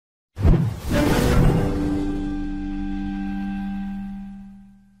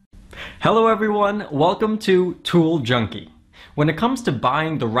Hello everyone, welcome to Tool Junkie. When it comes to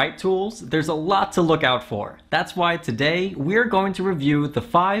buying the right tools, there's a lot to look out for. That's why today we're going to review the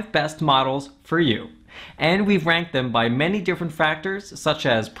 5 best models for you. And we've ranked them by many different factors such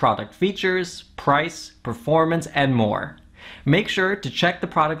as product features, price, performance, and more. Make sure to check the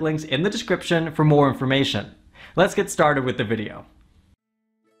product links in the description for more information. Let's get started with the video.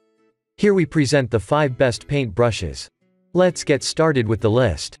 Here we present the 5 best paint brushes. Let's get started with the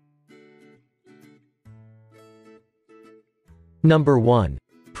list. Number 1.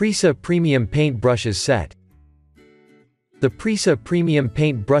 Presa Premium Paint Brushes Set. The Presa Premium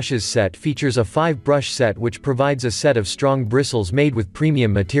Paint Brushes Set features a 5-brush set which provides a set of strong bristles made with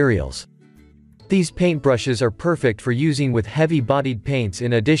premium materials. These paint brushes are perfect for using with heavy-bodied paints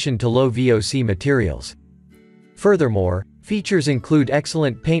in addition to low VOC materials. Furthermore, features include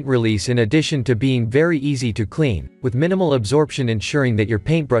excellent paint release in addition to being very easy to clean, with minimal absorption ensuring that your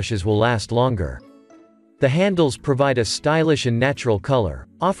paintbrushes will last longer. The handles provide a stylish and natural color,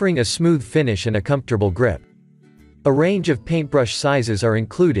 offering a smooth finish and a comfortable grip. A range of paintbrush sizes are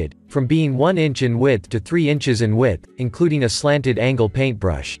included, from being 1 inch in width to 3 inches in width, including a slanted angle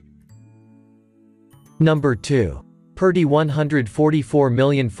paintbrush. Number 2. Purdy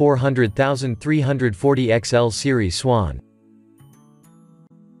 144,400,340 XL Series Swan.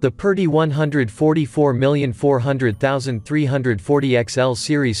 The Purdy 144,400,340 XL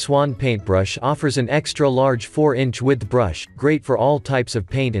Series Swan paintbrush offers an extra-large 4-inch width brush, great for all types of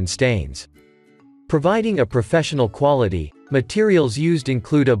paint and stains. Providing a professional quality, materials used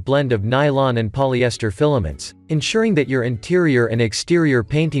include a blend of nylon and polyester filaments, ensuring that your interior and exterior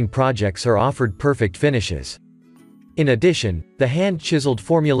painting projects are offered perfect finishes. In addition, the hand-chiseled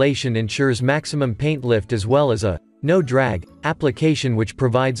formulation ensures maximum paint lift as well as a no-drag application which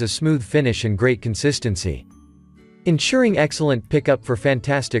provides a smooth finish and great consistency. Ensuring excellent pickup for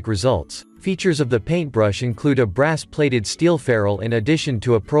fantastic results, features of the paintbrush include a brass-plated steel ferrule in addition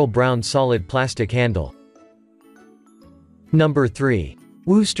to a pearl brown solid plastic handle. Number 3.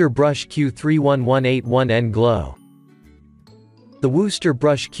 Wooster Brush Q31181N Glow. The Wooster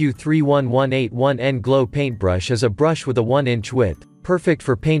Brush Q31181N Glow paintbrush is a brush with a 1-inch width, perfect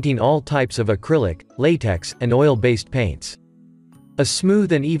for painting all types of acrylic, latex, and oil-based paints. A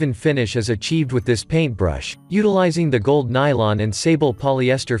smooth and even finish is achieved with this paintbrush, utilizing the gold nylon and sable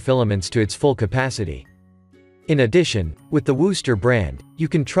polyester filaments to its full capacity. In addition, with the Wooster brand, you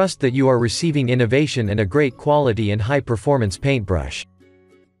can trust that you are receiving innovation and a great quality and high-performance paintbrush.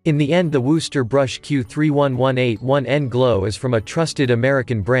 In the end, the Wooster Brush Q31181N Glow is from a trusted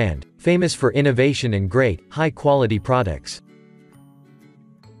American brand, famous for innovation and great, high-quality products.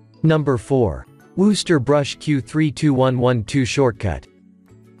 Number 4. Wooster Brush Q32112 Shortcut.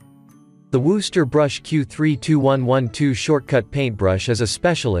 The Wooster Brush Q32112 Shortcut paintbrush is a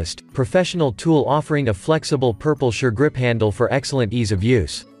specialist, professional tool offering a flexible purple sure grip handle for excellent ease of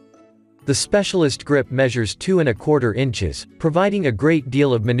use. The specialist grip measures 2¼ inches, providing a great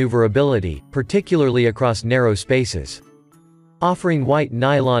deal of maneuverability, particularly across narrow spaces. Offering white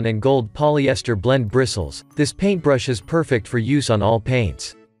nylon and gold polyester blend bristles, this paintbrush is perfect for use on all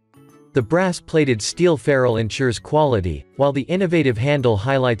paints. The brass-plated steel ferrule ensures quality, while the innovative handle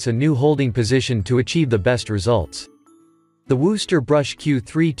highlights a new holding position to achieve the best results. The Wooster Brush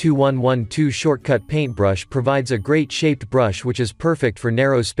Q32112 Shortcut paintbrush provides a great shaped brush which is perfect for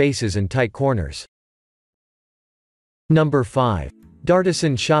narrow spaces and tight corners. Number 5.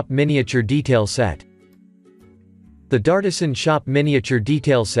 Dartisan Shoppe Miniature Detail Set. The Dartisan Shoppe Miniature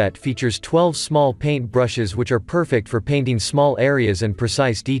Detail Set features 12 small paint brushes which are perfect for painting small areas and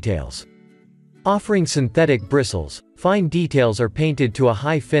precise details. Offering synthetic bristles, fine details are painted to a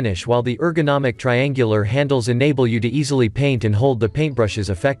high finish while the ergonomic triangular handles enable you to easily paint and hold the paintbrushes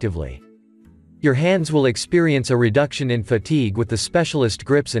effectively. Your hands will experience a reduction in fatigue with the specialist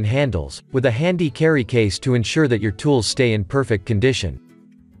grips and handles, with a handy carry case to ensure that your tools stay in perfect condition.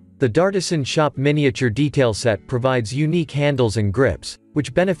 The Dartisan Shoppe Miniature Detail Set provides unique handles and grips,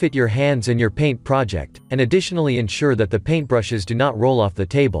 which benefit your hands and your paint project, and additionally ensure that the paintbrushes do not roll off the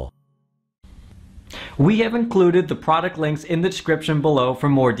table. We have included the product links in the description below for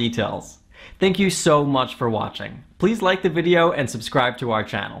more details. Thank you so much for watching. Please like the video and subscribe to our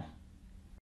channel.